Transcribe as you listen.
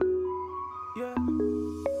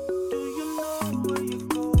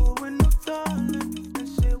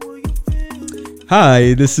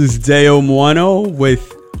Hi, this is Deo Moano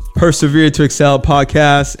with Persevere to Excel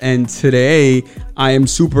podcast, and today I am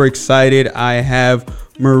super excited. I have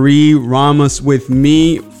Marie Ramos with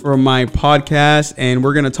me for my podcast, and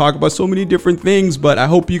we're going to talk about so many different things, but I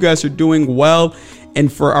hope you guys are doing well.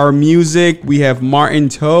 And for our music, we have Martin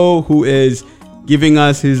Toe, who is giving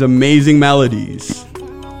us his amazing melodies.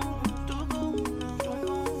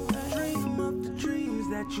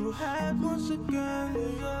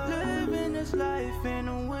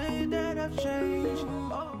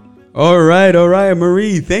 All right,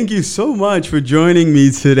 Marie, thank you so much for joining me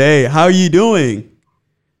today. How are you doing?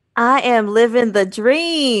 I am living the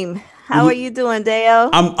dream. How are you doing, Deo?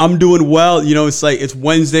 I'm doing well. You know, it's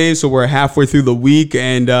Wednesday, so we're halfway through the week,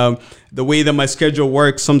 and the way that my schedule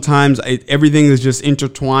works, sometimes everything is just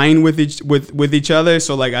intertwined with each other.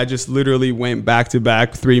 So like, I just literally went back to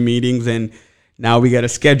back 3 meetings, and now we got a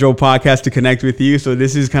scheduled podcast to connect with you. So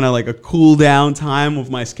this is kind of like a cool down time of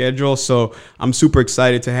my schedule. So I'm super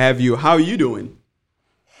excited to have you. How are you doing?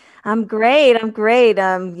 I'm great. Had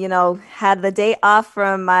the day off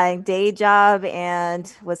from my day job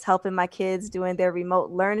and was helping my kids doing their remote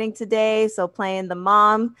learning today. So playing the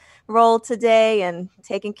mom role today and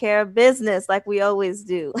taking care of business like we always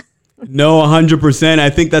do. No, 100%. I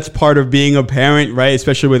think that's part of being a parent, right?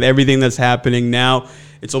 Especially with everything that's happening now.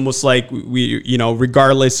 It's almost like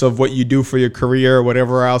regardless of what you do for your career or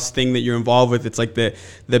whatever else thing that you're involved with, it's like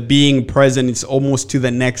the being present. It's almost to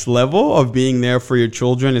the next level of being there for your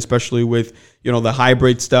children, especially with, the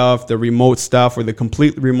hybrid stuff, the remote stuff, or the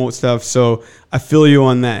complete remote stuff. So I feel you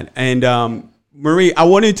on that. And Marie, I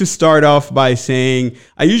wanted to start off by saying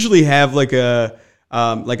I usually have like a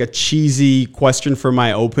cheesy question for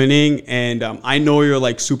my opening. And I know you're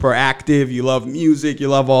like super active. You love music. You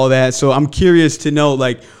love all that. So I'm curious to know,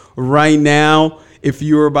 like, right now, if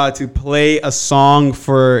you were about to play a song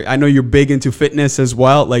I know you're big into fitness as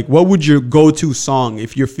well. Like, what would your go-to song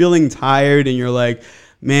if you're feeling tired and you're like,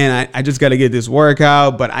 man, I just got to get this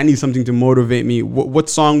workout, but I need something to motivate me. What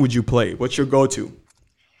song would you play? What's your go-to?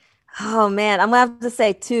 Oh, man, I'm going to have to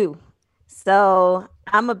say 2. So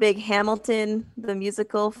I'm a big Hamilton, the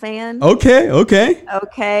musical fan. Okay.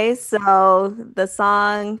 Okay, so the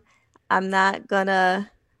song, I'm Not Gonna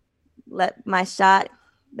Let My Shot,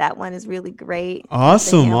 that one is really great.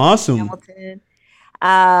 Awesome. Hamilton.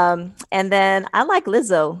 And then I like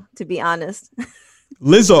Lizzo, to be honest.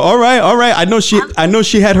 Lizzo, all right. I know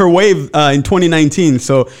she had her wave in 2019,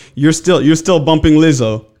 so you're still bumping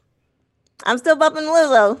Lizzo. I'm still bumping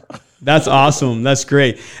Lizzo. That's awesome. That's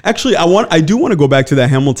great. Actually, I do want to go back to that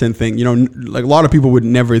Hamilton thing. Like a lot of people would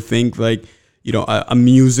never think like, a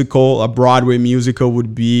musical, a Broadway musical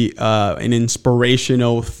would be an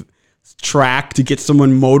inspirational track to get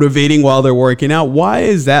someone motivating while they're working out. Why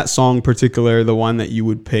is that song particular the one that you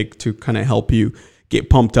would pick to kind of help you get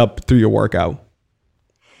pumped up through your workout?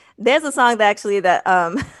 There's a song that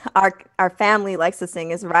our family likes to sing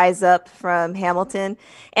is Rise Up from Hamilton.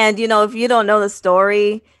 And, if you don't know the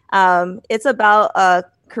story, it's about a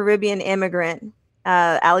Caribbean immigrant,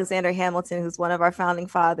 Alexander Hamilton, who's one of our founding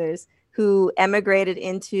fathers, who emigrated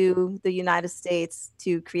into the United States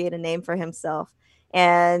to create a name for himself.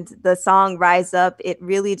 And the song Rise Up, it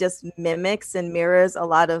really just mimics and mirrors a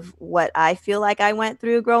lot of what I feel like I went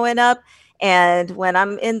through growing up. And when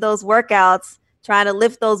I'm in those workouts, trying to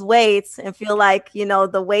lift those weights and feel like,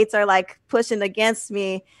 the weights are like pushing against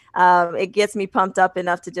me, it gets me pumped up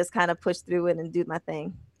enough to just kind of push through it and do my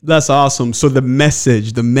thing. That's awesome. So the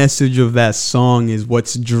message of that song is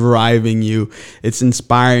what's driving you. It's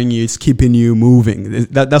inspiring you. It's keeping you moving.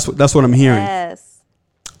 That's what I'm hearing. Yes.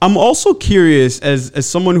 I'm also curious, as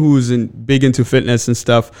someone who's big into fitness and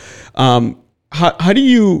stuff, how do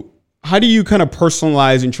you kind of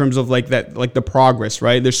personalize in terms of like that, like the progress,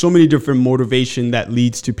 right? There's so many different motivation that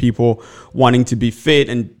leads to people wanting to be fit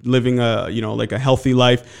and living like a healthy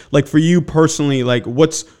life. Like for you personally, like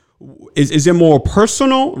is it more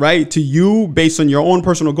personal, right, to you based on your own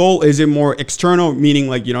personal goal? Is it more external, meaning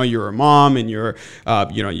like, you're a mom and you're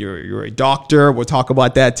a doctor? We'll talk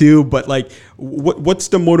about that too. But like, what's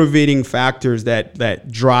the motivating factors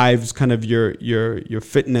that drives kind of your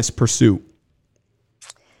fitness pursuit?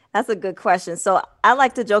 That's a good question. So I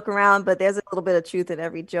like to joke around, but there's a little bit of truth in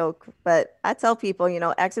every joke. But I tell people,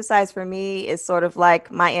 exercise for me is sort of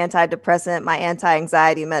like my antidepressant, my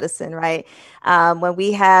anti-anxiety medicine, right? When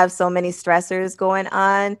we have so many stressors going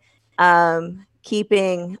on,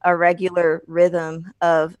 keeping a regular rhythm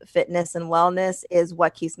of fitness and wellness is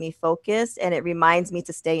what keeps me focused, and it reminds me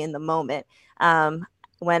to stay in the moment.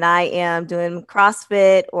 When I am doing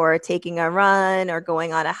CrossFit or taking a run or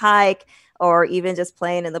going on a hike, or even just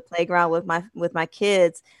playing in the playground with my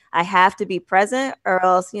kids, I have to be present, or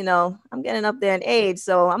else, I'm getting up there in age,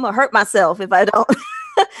 so I'm gonna hurt myself if I don't.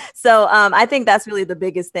 So I think that's really the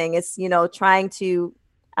biggest thing. It's, trying to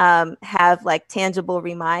have like tangible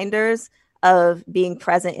reminders of being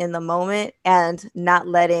present in the moment and not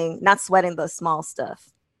sweating the small stuff.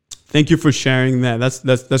 Thank you for sharing that.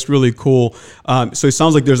 That's really cool. So it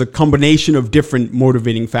sounds like there's a combination of different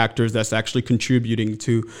motivating factors that's actually contributing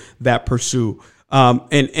to that pursuit.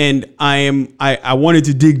 And I wanted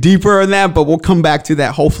to dig deeper on that, but we'll come back to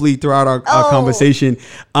that hopefully throughout our conversation.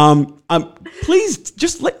 Please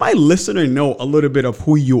just let my listener know a little bit of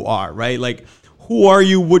who you are, right? Like, who are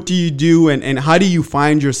you? What do you do? And how do you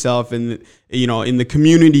find yourself in the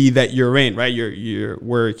community that you're in, right?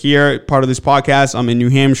 We're here, part of this podcast. I'm in New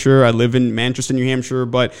Hampshire. I live in Manchester, New Hampshire,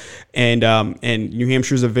 and New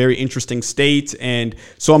Hampshire is a very interesting state. And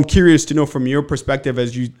so I'm curious to know from your perspective,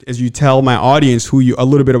 as you tell my audience a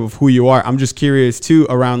little bit of who you are. I'm just curious too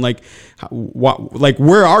around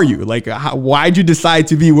where are you? Like, why'd you decide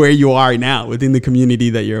to be where you are now within the community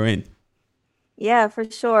that you're in? Yeah, for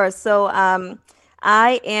sure. So,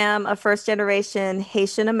 I am a first generation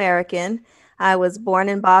Haitian American. I was born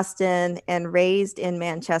in Boston and raised in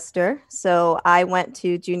Manchester. So I went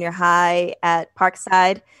to junior high at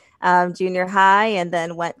Parkside Junior High, and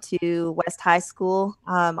then went to West High School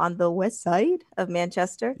on the west side of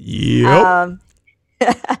Manchester. Yep.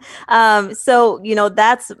 So,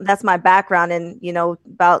 that's my background. And,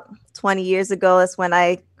 about 20 years ago, that's when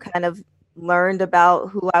I kind of learned about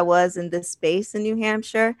who I was in this space in New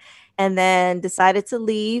Hampshire, and then decided to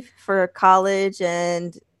leave for college.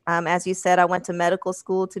 And as you said, I went to medical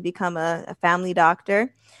school to become a family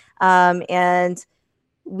doctor. And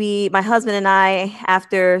my husband and I,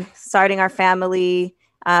 after starting our family,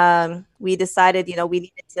 we decided, we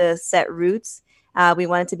needed to set roots. We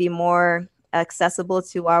wanted to be more accessible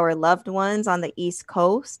to our loved ones on the East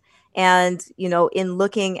Coast. And, in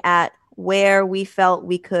looking at where we felt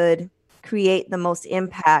we could create the most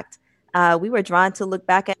impact, we were drawn to look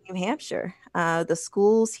back at New Hampshire. The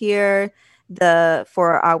schools here,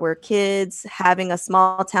 for our kids, having a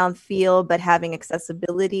small town feel, but having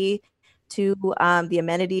accessibility to the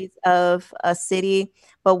amenities of a city.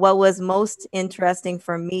 But what was most interesting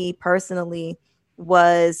for me personally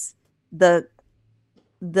was the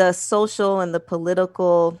social and the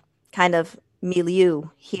political kind of milieu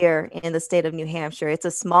here in the state of New Hampshire. It's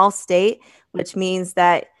a small state, which means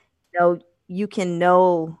that you can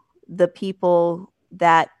know the people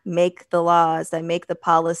that make the laws, that make the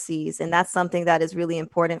policies. And that's something that is really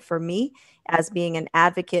important for me as being an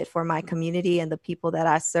advocate for my community and the people that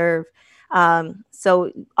I serve.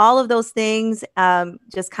 So all of those things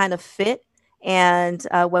just kind of fit. And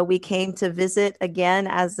when we came to visit again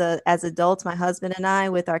as adults, my husband and I,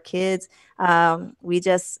 with our kids, we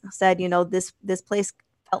just said, this place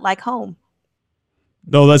felt like home.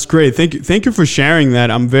 No, that's great. Thank you for sharing that.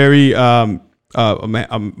 I'm very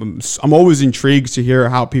I'm always intrigued to hear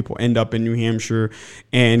how people end up in New Hampshire,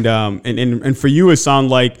 and for you, it sounds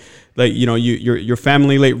like your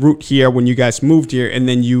family laid root here when you guys moved here, and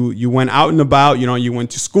then you went out and about. You went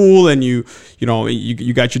to school, and you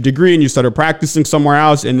got your degree, and you started practicing somewhere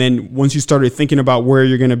else, and then once you started thinking about where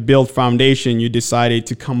you're going to build foundation, you decided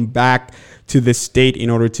to come back to this state in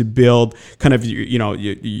order to build kind of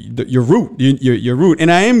your root.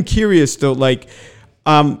 And I am curious though, like,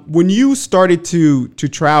 when you started to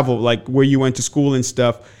travel, like where you went to school and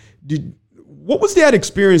stuff, what was that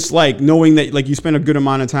experience like, knowing that like you spent a good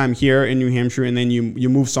amount of time here in New Hampshire and then you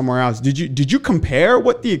moved somewhere else? Did you compare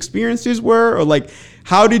what the experiences were, or like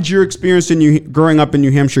how did your experience growing up in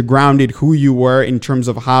New Hampshire grounded who you were in terms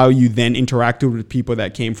of how you then interacted with people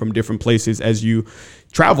that came from different places as you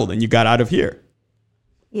traveled and you got out of here?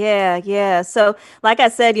 Yeah. So like I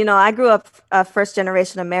said, I grew up a first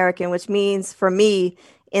generation American, which means for me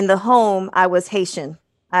in the home, I was Haitian.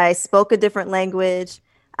 I spoke a different language.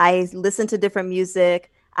 I listened to different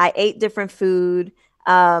music. I ate different food.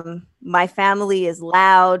 My family is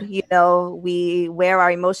loud. We wear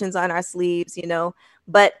our emotions on our sleeves,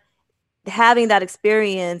 but having that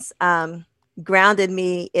experience grounded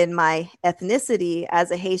me in my ethnicity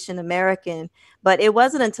as a Haitian American. But it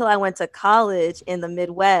wasn't until I went to college in the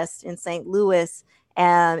Midwest in St. Louis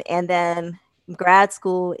and then grad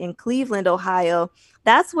school in Cleveland, Ohio,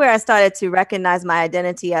 that's where I started to recognize my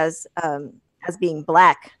identity as being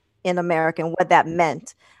Black in America and what that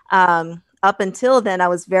meant. Up until then, I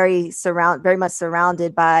was very much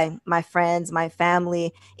surrounded by my friends, my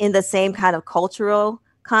family in the same kind of cultural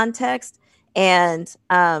context. And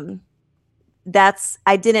I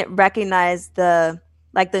didn't recognize the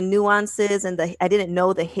like the nuances and I didn't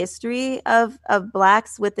know the history of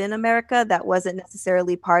blacks within America. That wasn't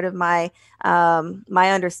necessarily part of my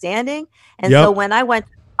understanding. And so Yep. when I went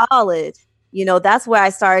to college, that's where I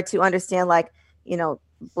started to understand, like,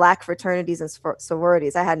 black fraternities and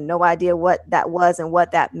sororities. I had no idea what that was and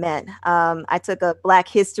what that meant. I took a black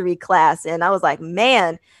history class and I was like,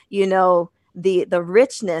 man, the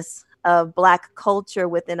richness of black culture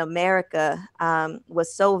within America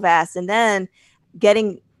was so vast. And then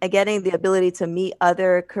getting the ability to meet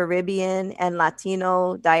other Caribbean and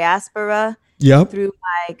Latino diaspora Yep. through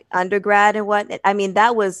my undergrad and what, I mean,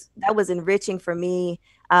 that was enriching for me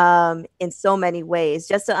in so many ways,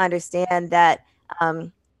 just to understand that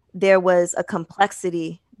there was a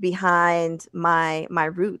complexity behind my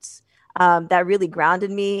roots that really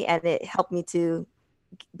grounded me, and it helped me to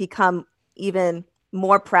become even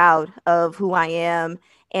more proud of who I am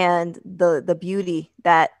and the beauty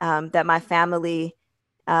that that my family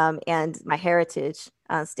and my heritage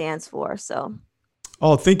stands for. So,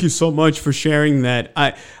 Oh, thank you so much for sharing that.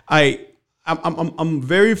 I'm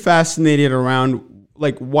very fascinated around,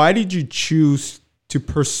 like, why did you choose to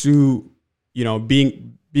pursue,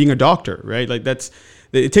 being a doctor, right? Like,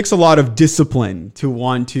 it takes a lot of discipline to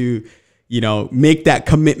want to, make that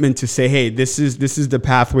commitment to say, hey, this is the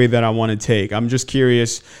pathway that I want to take. I'm just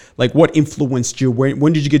curious, like, what influenced you?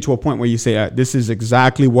 When did you get to a point where you say, this is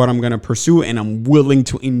exactly what I'm going to pursue, and I'm willing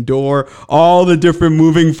to endure all the different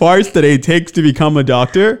moving parts that it takes to become a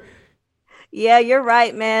doctor? yeah, you're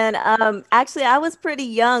right, man. Actually, I was pretty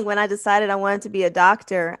young when I decided I wanted to be a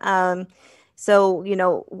doctor. So,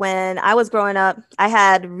 when I was growing up, I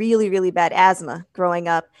had really, really bad asthma growing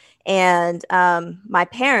up. And my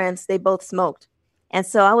parents, they both smoked. And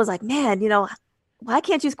so I was like, man, why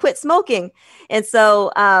can't you quit smoking? And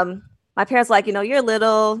so my parents were like, you're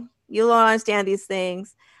little, you don't understand these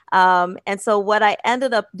things. And so what I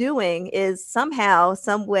ended up doing is somehow,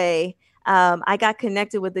 some way, I got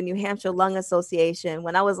connected with the New Hampshire Lung Association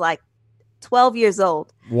when I was like 12 years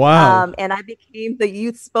old. Wow. And I became the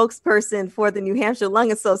youth spokesperson for the New Hampshire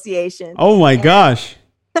Lung Association. Oh my gosh.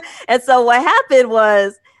 And so what happened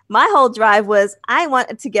was, my whole drive was I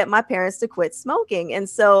wanted to get my parents to quit smoking. And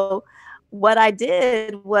so what I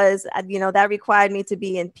did was, that required me to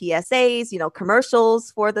be in PSAs,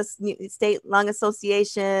 commercials for the State Lung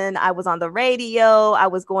Association. I was on the radio. I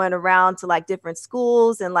was going around to like different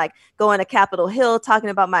schools and like going to Capitol Hill, talking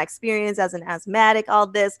about my experience as an asthmatic, all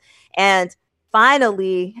this. And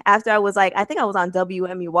finally, after I was like, I think I was on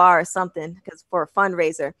WMUR or something for a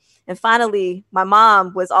fundraiser. And finally, my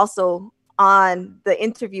mom was also on the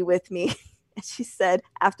interview with me. And she said,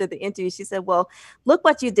 after the interview, she said, well, look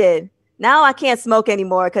what you did. Now I can't smoke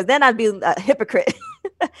anymore, because then I'd be a hypocrite.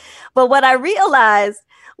 But what I realized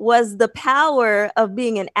was the power of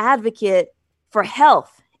being an advocate for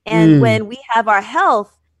health. And when we have our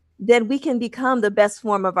health, then we can become the best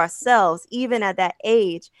form of ourselves, even at that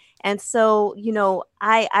age. And so,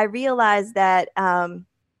 I realized that,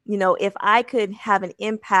 if I could have an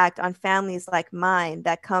impact on families like mine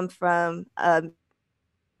that come from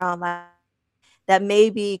that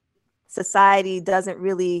maybe society doesn't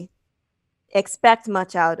really expect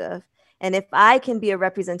much out of, and if I can be a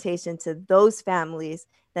representation to those families,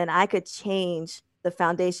 then I could change the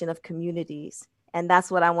foundation of communities. And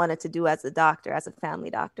that's what I wanted to do as a doctor, as a family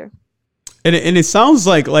doctor. And it sounds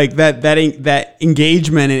like that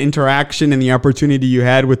engagement and interaction and the opportunity you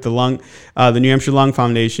had with the New Hampshire Lung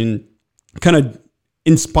Foundation kind of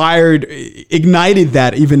ignited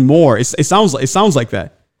that even more. It sounds like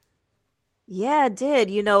that. Yeah, it did.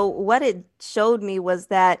 What it showed me was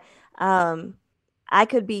that I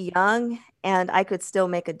could be young and I could still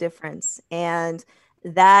make a difference. And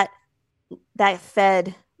that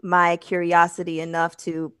fed my curiosity enough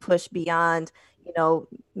to push beyond,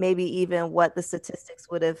 maybe even what the statistics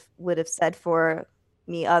would have said for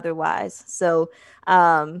me otherwise. So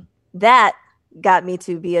that got me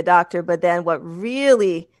to be a doctor. But then what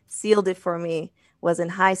really sealed it for me was in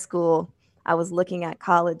high school. I was looking at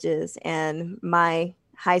colleges, and my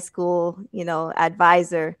high school,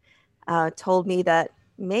 advisor told me that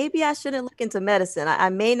maybe I shouldn't look into medicine. I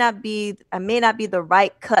may not be the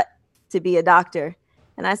right cut to be a doctor.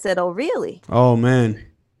 And I said, oh, really? Oh, man.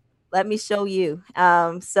 Let me show you.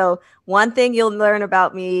 So one thing you'll learn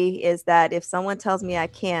about me is that if someone tells me I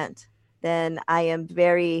can't, then I am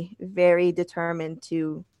very, very determined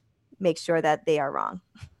to make sure that they are wrong.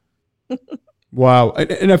 Wow.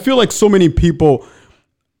 And I feel like so many people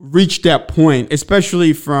reach that point,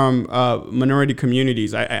 especially from minority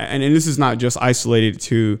communities. And this is not just isolated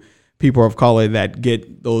to people of color that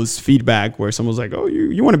get those feedback where someone's like, oh,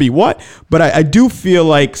 you want to be what? But I do feel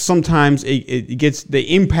like sometimes it gets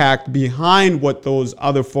the impact behind what those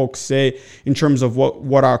other folks say in terms of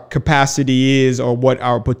what our capacity is or what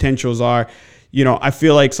our potentials are. You know, I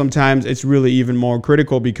feel like sometimes it's really even more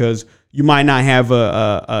critical because you might not have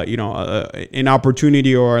an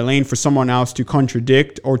opportunity or a lane for someone else to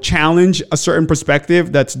contradict or challenge a certain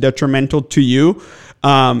perspective that's detrimental to you.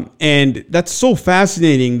 And that's so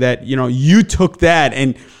fascinating that, you know, you took that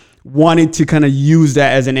and wanted to kind of use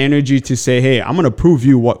that as an energy to say, hey, I'm going to prove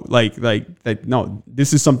you what, like that. No,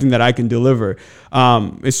 this is something that I can deliver.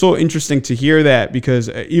 It's so interesting to hear that because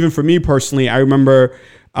even for me personally, I remember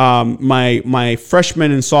my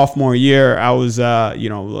freshman and sophomore year, I was,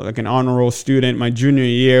 like an honor roll student. My junior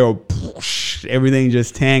year, everything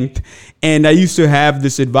just tanked. And I used to have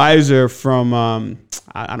this advisor from,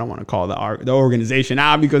 I don't want to call the organization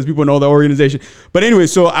because people know the organization. But anyway,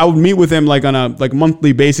 so I would meet with him like on a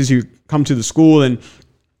monthly basis. He would come to the school and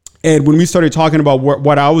when we started talking about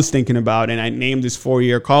what I was thinking about, and I named this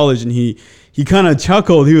 4-year college, and he kind of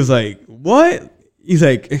chuckled. He was like, "What?" He's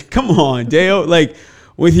like, "Come on, Dale, like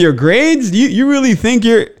with your grades, you really think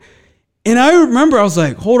you're?" And I remember I was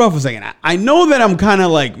like, hold off a second. I know that I'm kind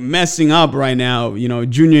of like messing up right now, you know,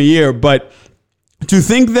 junior year, but to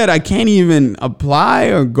think that I can't even apply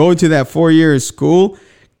or go to that 4 years school,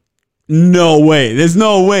 no way. There's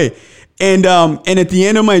no way. And at the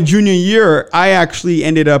end of my junior year, I actually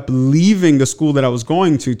ended up leaving the school that I was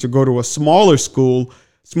going to go to a smaller school,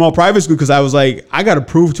 small private school, because I was like, I got to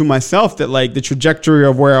prove to myself that like the trajectory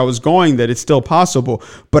of where I was going, that it's still possible.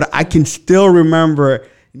 But I can still remember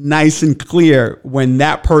nice and clear when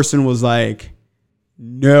that person was like,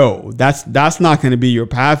 no, that's not going to be your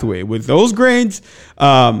pathway with those grades.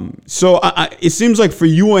 So it seems like for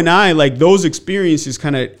you and I, like those experiences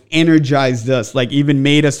kind of energized us, like even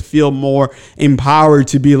made us feel more empowered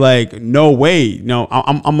to be like, no way, no,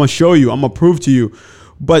 I'm going to show you, I'm going to prove to you.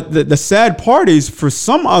 But the sad part is for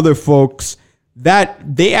some other folks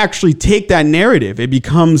that they actually take that narrative. It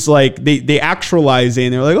becomes like they actualize it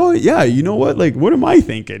and they're like, oh yeah, you know what? Like, what am I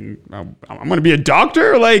thinking? I'm going to be a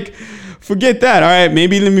doctor? Like, forget that. All right,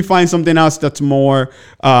 maybe let me find something else that's more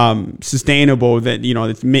sustainable, that, you know,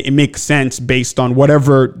 it makes sense based on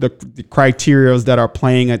whatever the criteria that are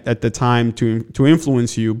playing at the time to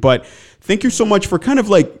influence you. But thank you so much for kind of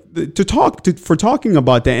like for talking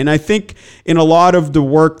about that. And I think in a lot of the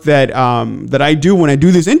work that I do when I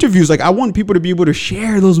do these interviews, like I want people to be able to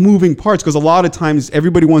share those moving parts, because a lot of times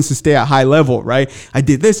everybody wants to stay at high level, right? I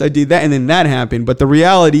did this, I did that, and then that happened. But the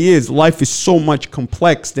reality is life is so much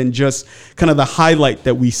complex than just kind of the highlight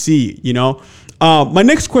that we see, you know? My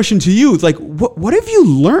next question to you is like, what have you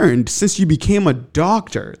learned since you became a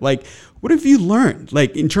doctor? Like, what have you learned?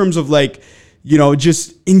 Like in terms of like, you know,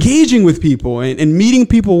 just engaging with people and meeting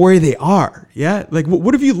people where they are. Yeah. Like,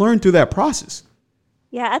 what have you learned through that process?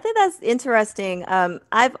 Yeah, I think that's interesting. I'm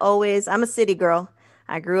a city girl.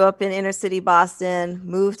 I grew up in inner city Boston,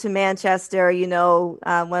 moved to Manchester,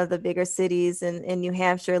 one of the bigger cities in New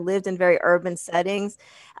Hampshire, lived in very urban settings.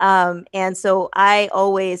 And so I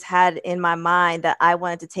always had in my mind that I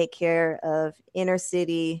wanted to take care of inner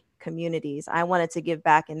city communities. I wanted to give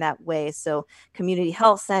back in that way. So community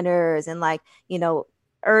health centers and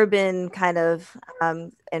urban kind of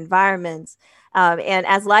environments. And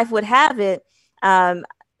as life would have it,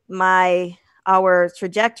 our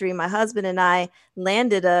trajectory, my husband and I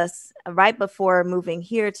landed us right before moving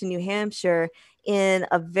here to New Hampshire in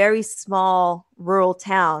a very small rural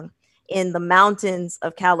town in the mountains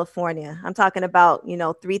of California. I'm talking about,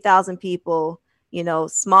 3,000 people,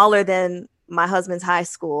 smaller than my husband's high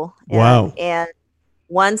school. Wow. And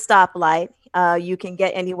one stoplight. You can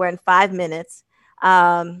get anywhere in 5 minutes.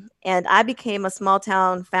 And I became a small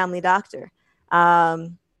town family doctor,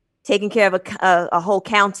 taking care of a whole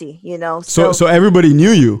county, So everybody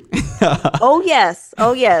knew you. Oh, yes.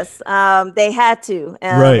 They had to.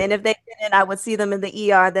 Right. And if they didn't, I would see them in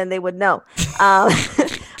the ER, then they would know. But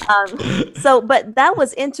that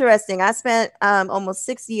was interesting. I spent almost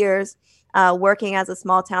 6 years working as a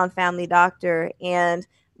small town family doctor and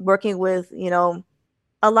working with,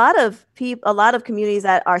 a lot of communities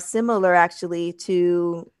that are similar actually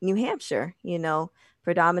to New Hampshire,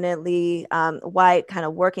 predominantly white, kind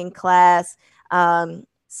of working class.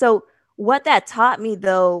 So what that taught me,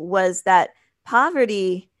 though, was that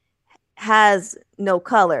poverty has no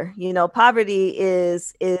color. Poverty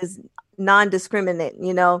is non-discriminate,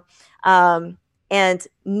 and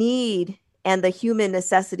need and the human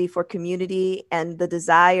necessity for community and the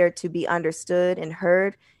desire to be understood and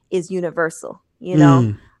heard is universal,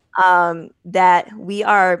 that we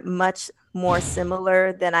are much more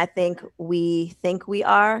similar than I think we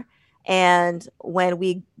are. And when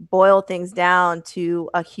we boil things down to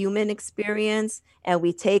a human experience and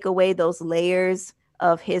we take away those layers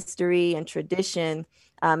of history and tradition,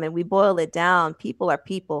 and we boil it down, people are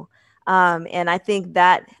people. And I think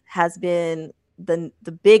that has been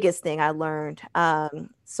the biggest thing I learned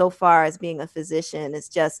so far as being a physician is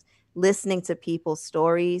just listening to people's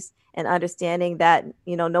stories and understanding that,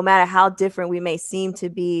 you know, no matter how different we may seem to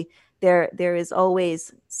be, there is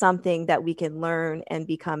always something that we can learn and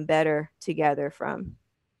become better together from.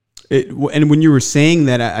 And when you were saying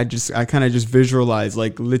that, I kind of just visualized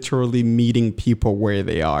like literally meeting people where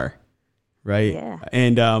they are, right? Yeah.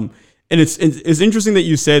 And it's interesting that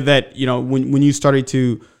you said that, you know, when you started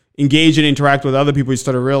to engage and interact with other people, you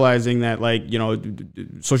started realizing that, like, you know,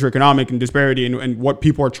 socioeconomic and disparity and what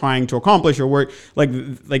people are trying to accomplish, or where like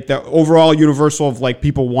the overall universal of like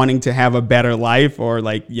people wanting to have a better life, or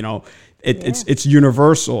like, you know, it's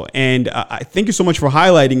universal. And I thank you so much for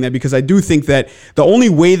highlighting that, because I do think that the only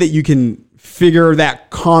way that you can figure that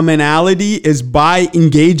commonality is by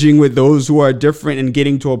engaging with those who are different and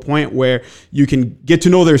getting to a point where you can get to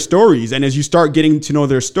know their stories. And as you start getting to know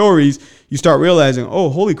their stories, you start realizing, oh,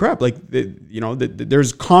 holy crap, like, you know,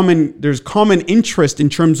 there's common interest in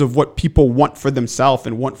terms of what people want for themselves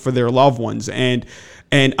and want for their loved ones. And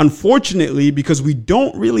unfortunately, because we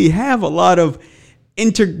don't really have a lot of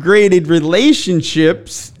integrated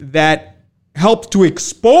relationships that help to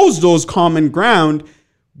expose those common ground,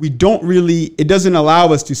 it doesn't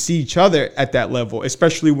allow us to see each other at that level,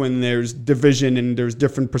 especially when there's division and there's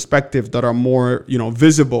different perspectives that are more, you know,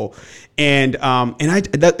 visible. And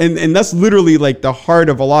that's literally like the heart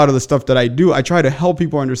of a lot of the stuff that I do. I try to help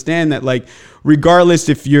people understand that, like, regardless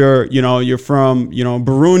if you're from, you know,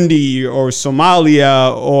 Burundi or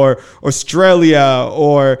Somalia or Australia,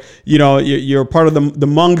 or, you know, you're part of the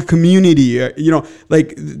Hmong community, you know,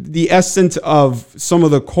 like the essence of some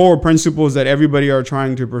of the core principles that everybody are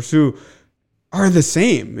trying to pursue are the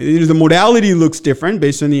same. The modality looks different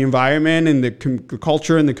based on the environment and the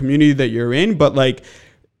culture and the community that you're in, but like,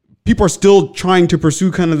 people are still trying to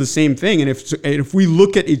pursue kind of the same thing. And if we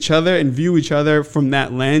look at each other and view each other from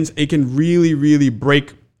that lens, it can really, really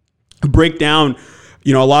break down,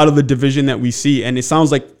 you know, a lot of the division that we see. And it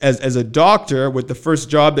sounds like as a doctor, with the first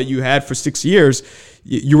job that you had for 6 years,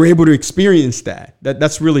 you were able to experience that.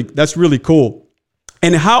 That's really cool.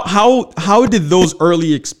 And how did those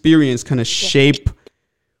early experience kind of shape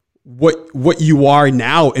what you are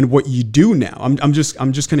now and what you do now? I'm just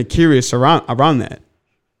kind of curious around that.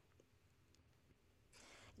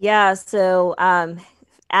 Yeah, so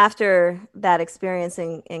after that experience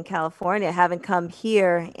in California, having come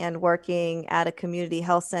here and working at a community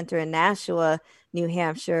health center in Nashua, New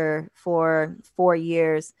Hampshire for 4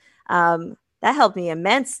 years, that helped me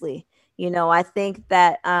immensely. You know, I think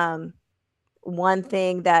that one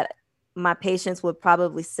thing that my patients would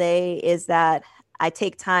probably say is that I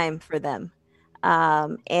take time for them.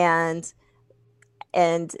 And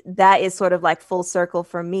that is sort of like full circle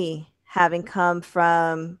for me, having come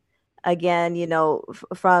from, again, you know,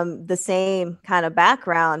 from the same kind of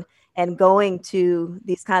background and going to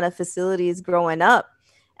these kind of facilities growing up.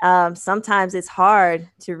 Sometimes it's hard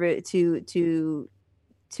to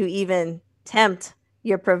even tempt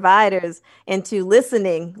your providers into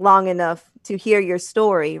listening long enough to hear your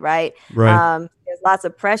story, right? There's lots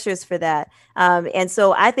of pressures for that. And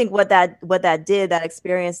so I think what that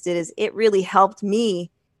experience did is it really helped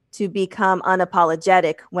me to become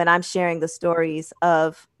unapologetic when I'm sharing the stories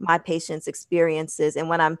of my patients' experiences, and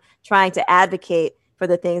when I'm trying to advocate for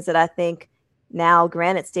the things that I think now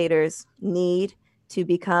Granite Staters need to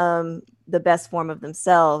become the best form of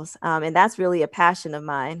themselves. And that's really a passion of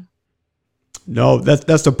mine. No,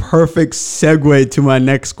 that's a perfect segue to my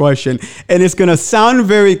next question. And it's going to sound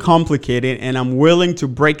very complicated, and I'm willing to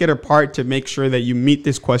break it apart to make sure that you meet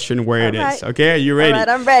this question where it is. Okay, are you ready? All right,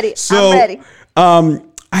 I'm ready. So, I'm ready.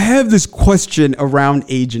 I have this question around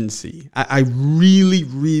agency. I really,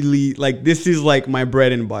 really, like, this is like my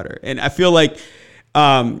bread and butter. And I feel like,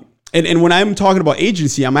 and when I'm talking about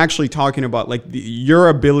agency, I'm actually talking about like your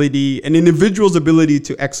ability, an individual's ability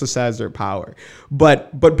to exercise their power.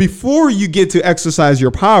 But before you get to exercise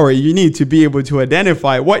your power, you need to be able to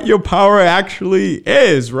identify what your power actually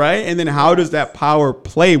is, right? And then how does that power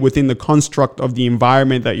play within the construct of the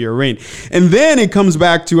environment that you're in? And then it comes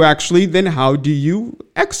back to actually, then how do you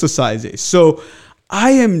exercise it? So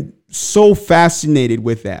I am so fascinated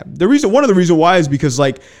with that. One of the reasons why is because,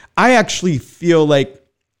 like, I actually feel like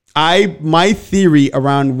my theory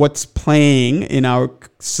around what's playing in our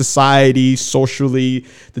society, socially,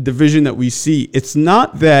 the division that we see, it's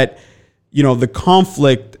not that, you know, the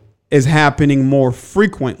conflict is happening more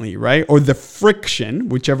frequently, right? Or the friction,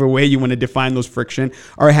 whichever way you want to define those friction,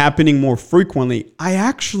 are happening more frequently. I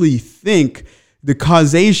actually think the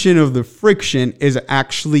causation of the friction is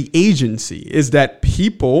actually agency, is that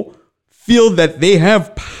people feel that they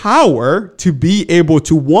have power to be able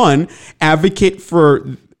to, one, advocate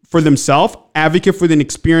for themselves, advocate for the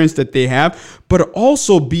experience that they have, but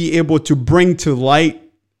also be able to bring to light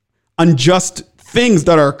unjust things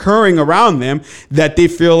that are occurring around them, that they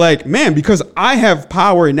feel like, man, because I have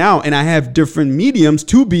power now and I have different mediums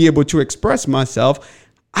to be able to express myself,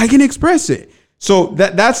 I can express it. So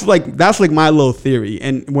that's like my little theory.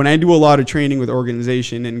 And when I do a lot of training with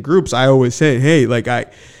organization and groups, I always say, hey, like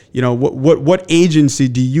what agency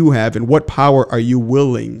do you have and what power are you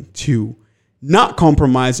willing to not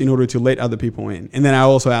compromise in order to let other people in? And then I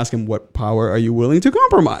also ask him, what power are you willing to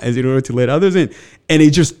compromise in order to let others in? And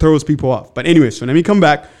it just throws people off. But anyway, so let me come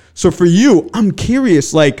back. So for you, I'm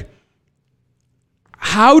curious, like,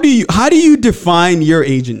 how do you define your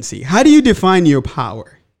agency? How do you define your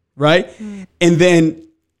power? Right? And then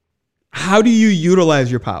how do you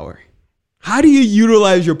utilize your power? How do you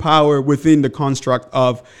utilize your power within the construct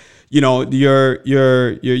of, your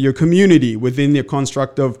community, within the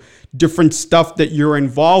construct of different stuff that you're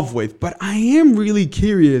involved with? But I am really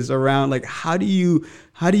curious around, like, how do you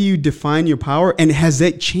define your power, and has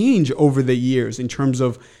that changed over the years in terms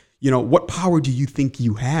of, what power do you think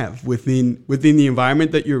you have within the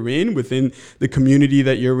environment that you're in, within the community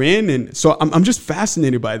that you're in? And so I'm just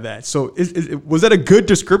fascinated by that. So was that a good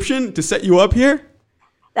description to set you up here?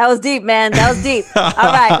 That was deep, man. That was deep. All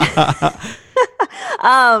right.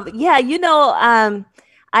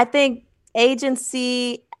 I think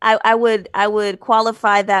agency, I would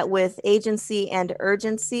qualify that with agency and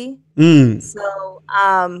urgency. So,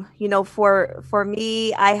 for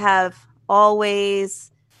me, I have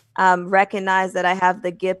always recognized that I have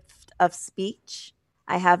the gift of speech.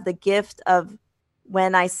 I have the gift of,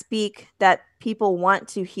 when I speak, that people want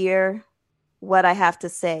to hear what I have to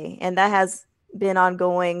say. And that has been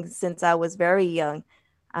ongoing since I was very young.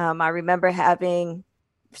 I remember having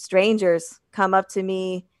strangers come up to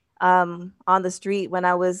me on the street when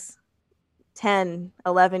I was 10,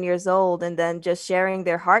 11 years old, and then just sharing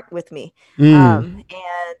their heart with me.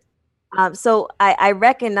 So I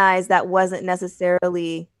recognize that wasn't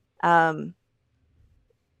necessarily a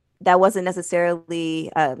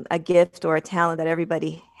gift or a talent that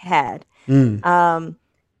everybody had.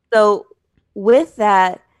 So with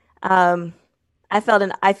that, I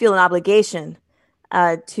feel an obligation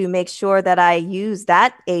to make sure that I use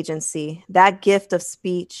that agency, that gift of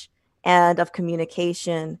speech and of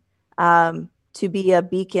communication, to be a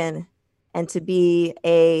beacon and to be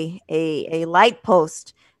a light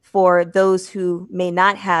post for those who may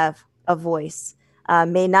not have a voice,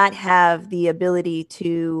 may not have the ability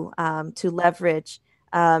to leverage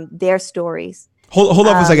their stories. Hold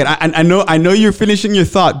on for a second. I know you're finishing your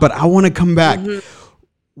thought, but I want to come back.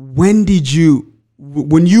 When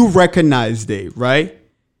you recognized it, right?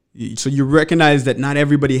 So you recognize that not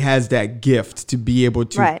everybody has that gift to be able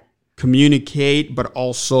to communicate, but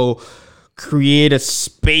also create a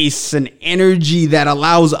space and energy that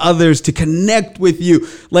allows others to connect with you.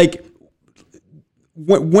 Like,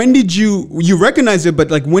 when did you recognize it, but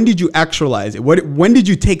like, when did you actualize it? When did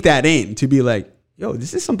you take that in to be like, yo,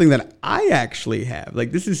 this is something that I actually have.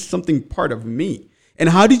 Like, this is something part of me. And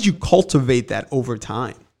how did you cultivate that over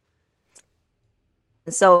time?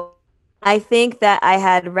 So I think that I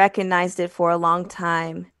had recognized it for a long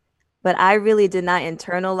time, but I really did not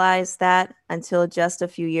internalize that until just a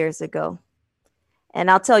few years ago. And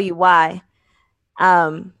I'll tell you why.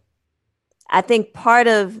 I think part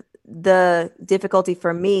of the difficulty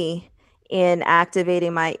for me in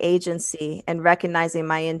activating my agency and recognizing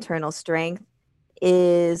my internal strength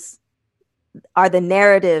are the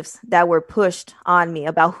narratives that were pushed on me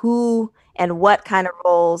about who and what kind of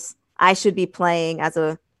roles I should be playing as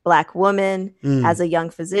a Black woman, as a young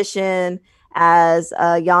physician, as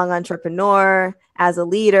a young entrepreneur, as a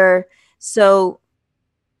leader. So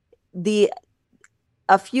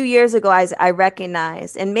a few years ago, I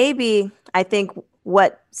recognized, and maybe I think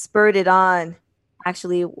what spurred it on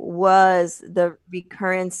actually was the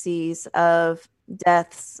recurrencies of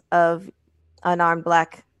deaths of unarmed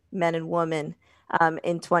Black men and women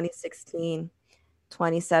in 2016,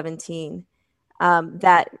 2017,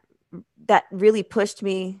 that really pushed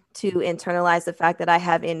me to internalize the fact that I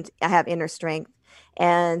have inner strength.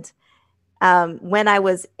 And when I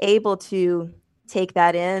was able to take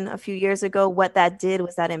that in a few years ago, what that did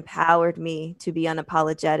was that empowered me to be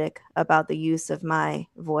unapologetic about the use of my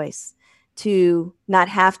voice, to not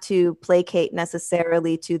have to placate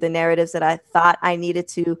necessarily to the narratives that I thought I needed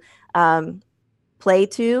to play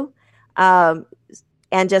to, and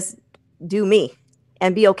just do me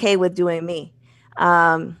and be okay with doing me.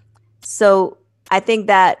 So I think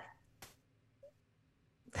that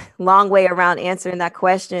long way around answering that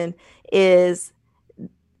question is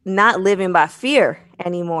not living by fear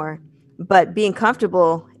anymore, but being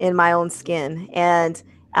comfortable in my own skin, and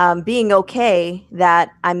being okay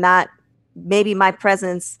that maybe my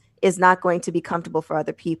presence is not going to be comfortable for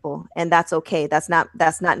other people. And that's okay. That's not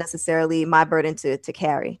necessarily my burden to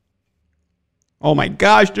carry. Oh my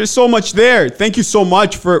gosh, there's so much there. Thank you so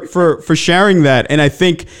much for sharing that. And I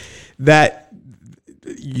think that,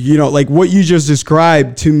 like what you just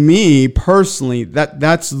described, to me personally,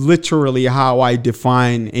 that's literally how I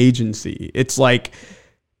define agency. It's like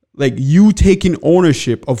you taking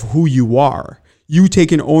ownership of who you are. You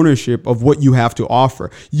taking ownership of what you have to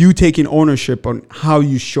offer. You taking ownership on how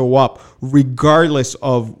you show up, regardless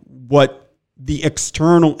of what the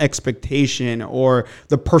external expectation or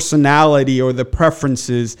the personality or the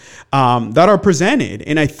preferences that are presented.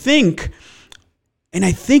 And I think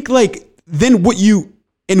like then what you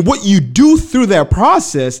do through that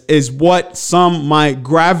process is what some might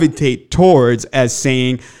gravitate towards as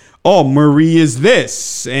saying, oh, Marie is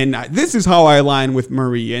this, and this is how I align with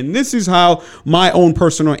Marie, and this is how my own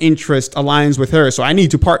personal interest aligns with her. So I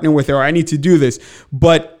need to partner with her. I need to do this.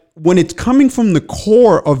 But when it's coming from the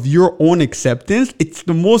core of your own acceptance, it's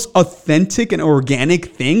the most authentic and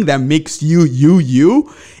organic thing that makes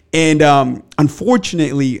you. And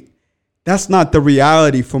unfortunately, that's not the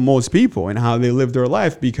reality for most people and how they live their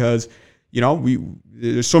life, because,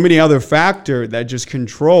 there's so many other factors that just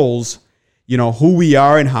controls who we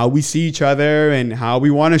are and how we see each other and how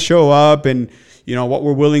we want to show up and, what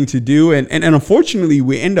we're willing to do. And unfortunately,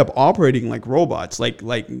 we end up operating like robots. I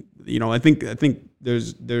think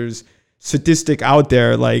there's statistic out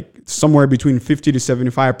there, like somewhere between 50 to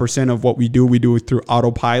 75% of what we do through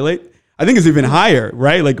autopilot. I think it's even higher,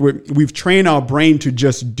 right? Like we've trained our brain to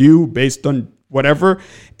just do based on whatever,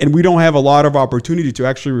 and we don't have a lot of opportunity to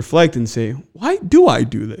actually reflect and say, why do I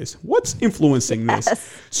do this? What's influencing this?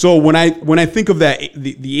 Yes. So when I think of that,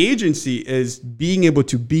 the agency is being able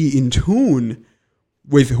to be in tune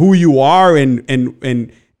with who you are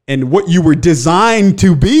and what you were designed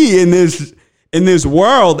to be in this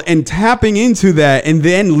world, and tapping into that and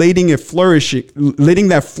then letting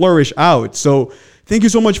that flourish out. So thank you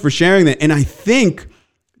so much for sharing that. And I think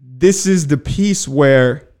this is the piece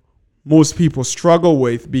where most people struggle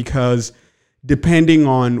with, because depending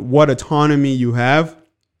on what autonomy you have,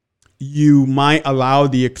 you might allow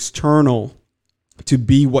the external to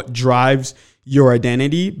be what drives your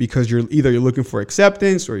identity, because you're looking for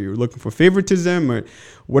acceptance or you're looking for favoritism or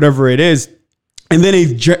whatever it is. And then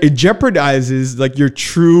it jeopardizes like your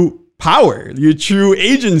true power, your true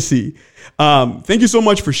agency. Thank you so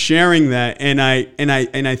much for sharing that. And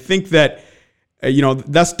I think that,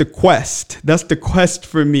 that's the quest. That's the quest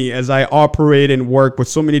for me as I operate and work with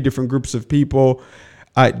so many different groups of people.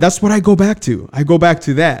 That's what I go back to. I go back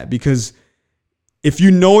to that, because if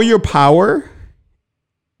you know your power,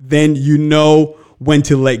 then you know when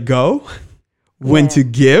to let go, when to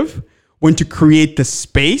give, when to create the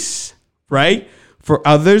space, right, for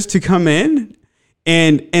others to come in.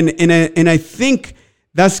 And I think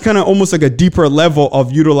that's kind of almost like a deeper level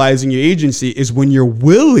of utilizing your agency, is when you're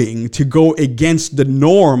willing to go against the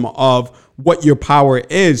norm of what your power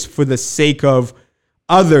is for the sake of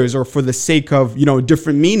others or for the sake of,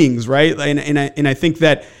 different meanings, right? And I think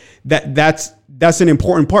that's an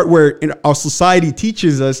important part where our society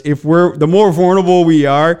teaches us, the more vulnerable we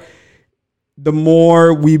are, the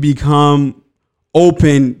more we become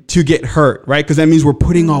open to get hurt, right? Because that means we're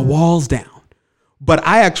putting our walls down. But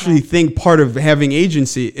I actually think part of having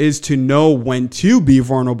agency is to know when to be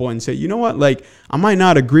vulnerable and say, you know what, like I might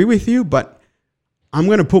not agree with you, but I'm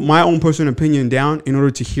going to put my own personal opinion down in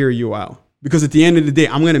order to hear you out. Because at the end of the day,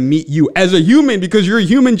 I'm going to meet you as a human, because you're a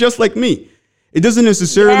human just like me. It doesn't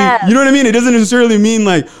necessarily, you know what I mean? It doesn't necessarily mean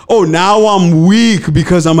like, oh, now I'm weak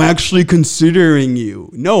because I'm actually considering you.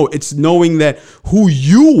 No, it's knowing that who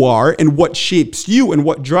you are and what shapes you and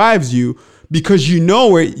what drives you, because you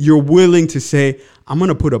know it, you're willing to say, I'm going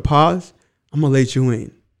to put a pause. I'm going to let you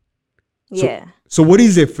in. Yeah. So what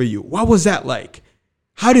is it for you? What was that like?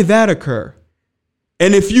 How did that occur?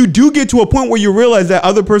 And if you do get to a point where you realize that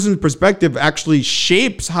other person's perspective actually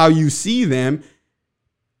shapes how you see them,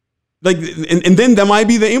 like, and then that might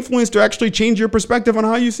be the influence to actually change your perspective on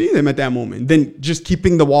how you see them at that moment, then just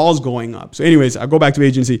keeping the walls going up. So anyways, I'll go back to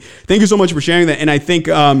agency. Thank you so much for sharing that. And I think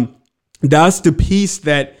that's the piece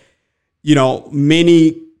that,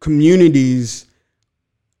 many communities,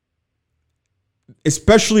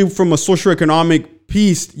 especially from a socioeconomic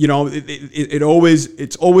piece,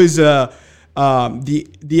 it's always the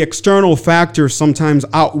external factor sometimes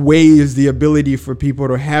outweighs the ability for people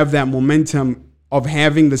to have that momentum of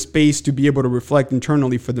having the space to be able to reflect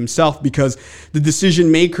internally for themselves, because the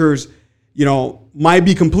decision makers, might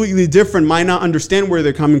be completely different, might not understand where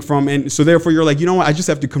they're coming from. And so therefore you're like, you know what, I just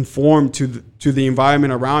have to conform to the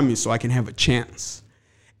environment around me so I can have a chance.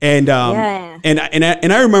 And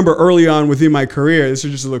and I remember early on within my career, this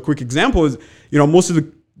is just a quick example, is, most of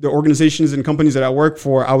the organizations and companies that I work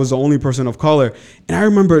for, I was the only person of color. And I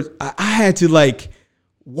remember I had to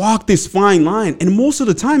walk this fine line. And most of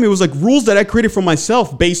the time it was rules that I created for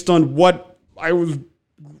myself based on what I was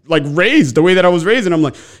raised, the way that I was raised. And I'm I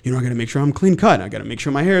got to make sure I'm clean cut. I got to make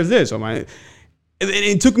sure my hair is this. And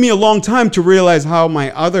it took me a long time to realize how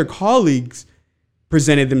my other colleagues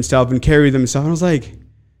presented themselves and carried themselves. And I was like,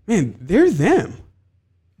 man, they're them.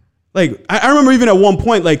 I remember even at one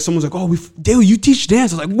point, someone's like, oh, Dale, you teach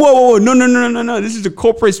dance. I was like, whoa, no. This is a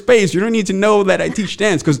corporate space. You don't need to know that I teach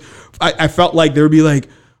dance. Because I felt like they would be like,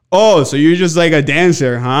 oh, so you're just a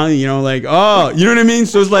dancer, huh? Oh, you know what I mean?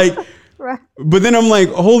 So it's right. But then I'm like,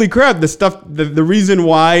 holy crap, the reason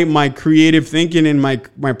why my creative thinking and my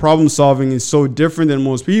problem solving is so different than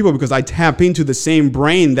most people, because I tap into the same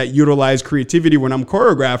brain that utilize creativity when I'm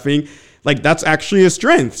choreographing. That's actually a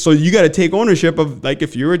strength. So you got to take ownership of,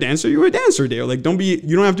 if you're a dancer, you're a dancer, Dale.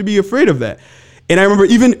 You don't have to be afraid of that. And I remember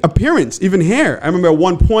even appearance, even hair. I remember at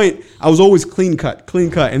one point I was always clean cut.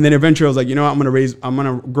 And then eventually I was like, you know what, I'm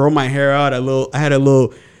going to grow my hair out I had a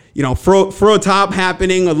little, fro top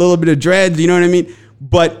happening, a little bit of dreads, you know what I mean?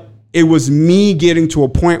 But it was me getting to a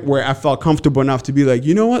point where I felt comfortable enough to be like,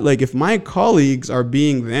 you know what, if my colleagues are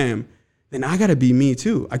being them, then I got to be me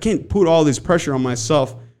too. I can't put all this pressure on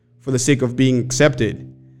myself for the sake of being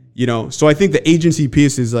accepted, So I think the agency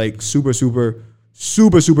piece is super, super,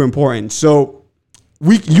 super, super important. So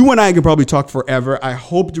you and I can probably talk forever. I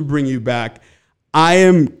hope to bring you back. I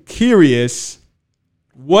am curious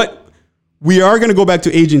what we are going to go back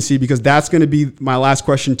to agency, because that's going to be my last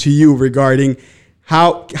question to you regarding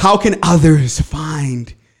how can others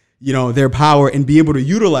find, their power and be able to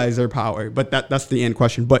utilize their power. But that's the end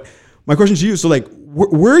question. But my question to you, so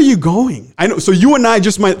where are you going? I know. So you and I,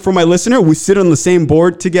 for my listener, we sit on the same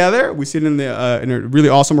board together. We sit in in a really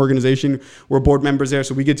awesome organization. We're board members there,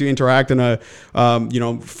 so we get to interact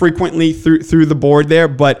frequently through the board there.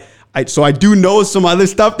 But I do know some other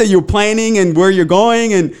stuff that you're planning and where you're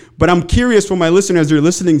going. But I'm curious for my listeners, they're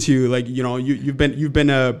listening to you. You've been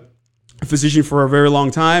a physician for a very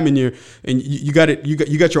long time, and you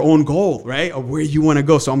got your own goal, right, of where you want to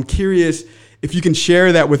go. So I'm curious if you can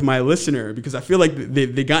share that with my listener, because I feel like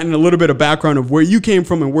they gotten a little bit of background of where you came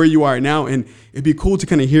from and where you are now, and it'd be cool to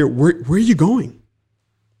kind of hear where are you going.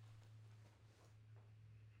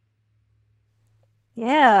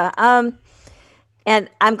 Yeah, and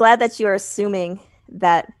I'm glad that you're assuming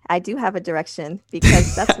that I do have a direction,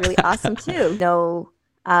 because that's really awesome too.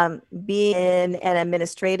 Being in an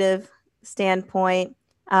administrative standpoint,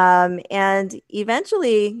 and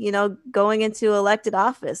eventually, going into elected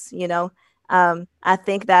office, I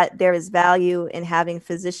think that there is value in having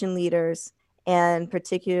physician leaders, and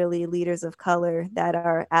particularly leaders of color, that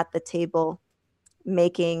are at the table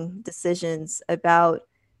making decisions about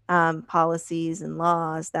policies and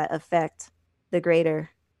laws that affect the greater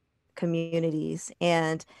communities.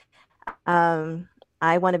 And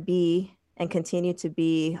I want to be and continue to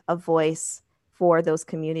be a voice for those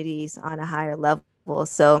communities on a higher level.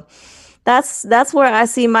 So that's where I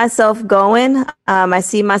see myself going. I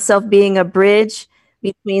see myself being a bridge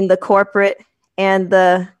between the corporate and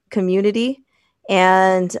the community,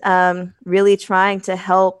 and really trying to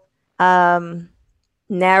help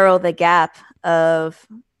narrow the gap of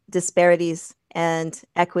disparities and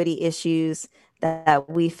equity issues that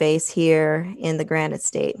we face here in the Granite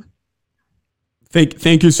State.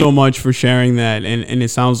 Thank you so much for sharing that. And it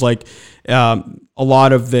sounds like a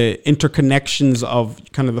lot of the interconnections of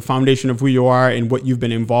kind of the foundation of who you are and what you've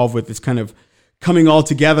been involved with is kind of coming all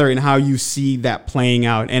together, and how you see that playing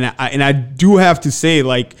out. And I do have to say,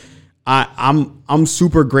 I'm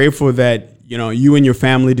super grateful that you and your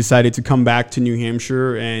family decided to come back to New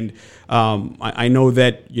Hampshire. And I know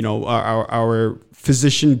that our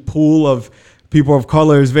physician pool of people of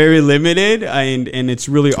color is very limited, and it's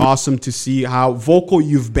really awesome to see how vocal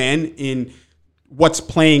you've been in what's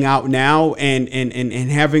playing out now, and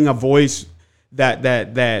having a voice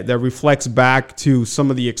that reflects back to some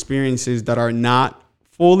of the experiences that are not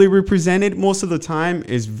fully represented most of the time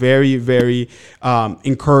is very, very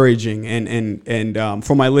encouraging. And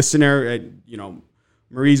for my listener,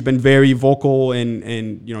 Marie's been very vocal,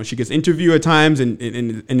 and she gets interviewed at times, and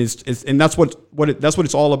that's what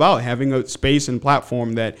it's all about, having a space and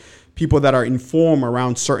platform that people that are informed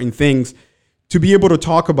around certain things to be able to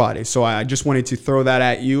talk about it. So I just wanted to throw that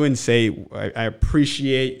at you and say I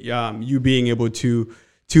appreciate you being able to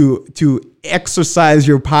exercise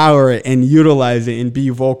your power and utilize it and be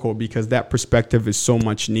vocal, because that perspective is so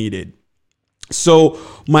much needed. So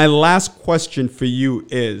my last question for you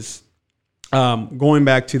is, going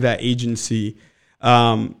back to that agency.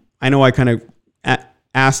 I know I kind of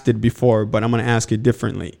asked it before, but I'm going to ask it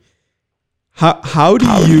differently. How do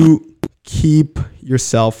you keep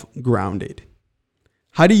yourself grounded?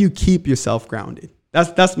 How do you keep yourself grounded?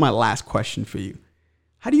 That's my last question for you.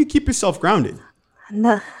 How do you keep yourself grounded?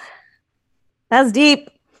 No, that's deep.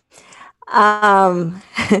 I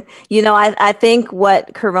think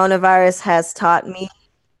what coronavirus has taught me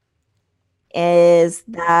is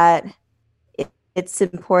that it's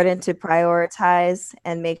important to prioritize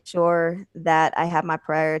and make sure that I have my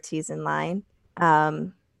priorities in line.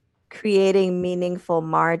 Creating meaningful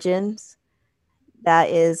margins. That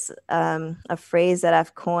is a phrase that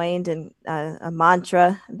I've coined, and a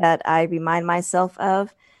mantra that I remind myself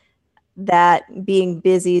of, that being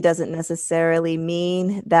busy doesn't necessarily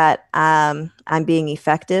mean that I'm being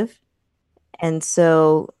effective. And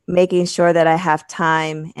so making sure that I have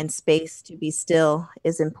time and space to be still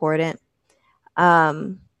is important.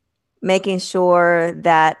 Making sure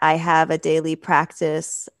that I have a daily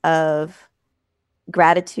practice of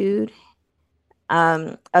gratitude,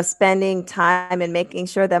 of spending time and making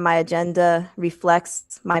sure that my agenda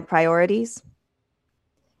reflects my priorities,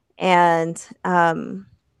 and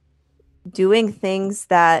doing things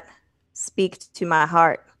that speak to my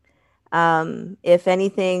heart. If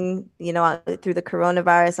anything, through the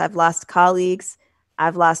coronavirus, I've lost colleagues,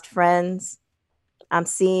 I've lost friends. I'm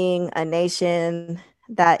seeing a nation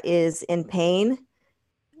that is in pain,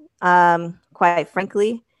 quite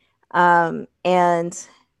frankly. And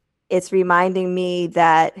it's reminding me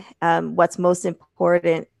that what's most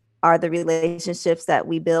important are the relationships that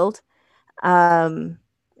we build.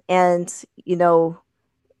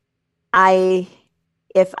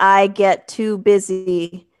 If I get too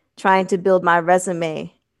busy trying to build my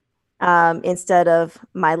resume instead of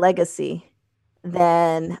my legacy,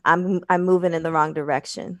 then I'm moving in the wrong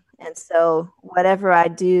direction. And so whatever I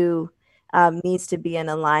do needs to be in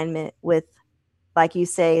alignment with, like you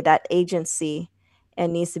say, that agency,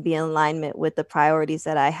 and needs to be in alignment with the priorities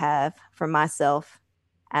that I have for myself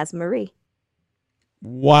as Marie.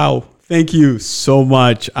 Wow. Thank you so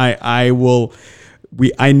much. I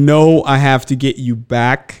know I have to get you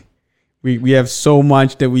back. We have so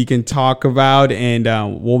much that we can talk about, and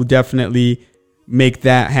we'll definitely make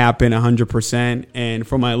that happen 100%. And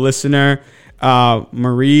for my listener,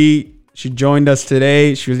 Marie, she joined us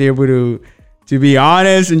today. She was able to be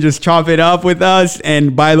honest and just chop it up with us.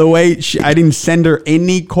 And by the way, I didn't send her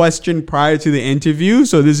any question prior to the interview.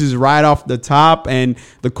 So this is right off the top. And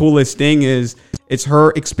the coolest thing is it's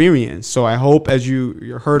her experience. So I hope as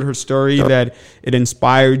you heard her story that it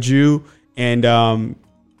inspired you. And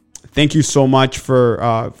thank you so much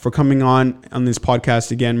for coming on this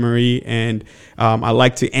podcast again, Marie. And I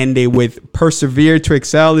like to end it with persevere to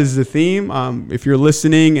excel is the theme. If you're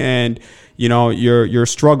listening and you're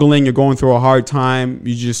struggling, you're going through a hard time,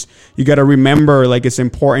 you got to remember, like, it's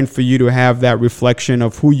important for you to have that reflection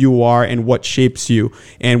of who you are and what shapes you.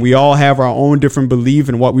 And we all have our own different belief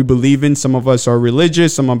in what we believe in. Some of us are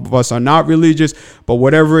religious, some of us are not religious, but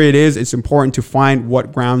whatever it is, it's important to find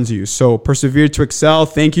what grounds you. So persevere to excel.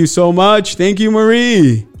 Thank you so much. Thank you,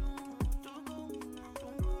 Marie.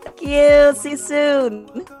 Thank you. See you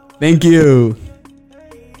soon. Thank you.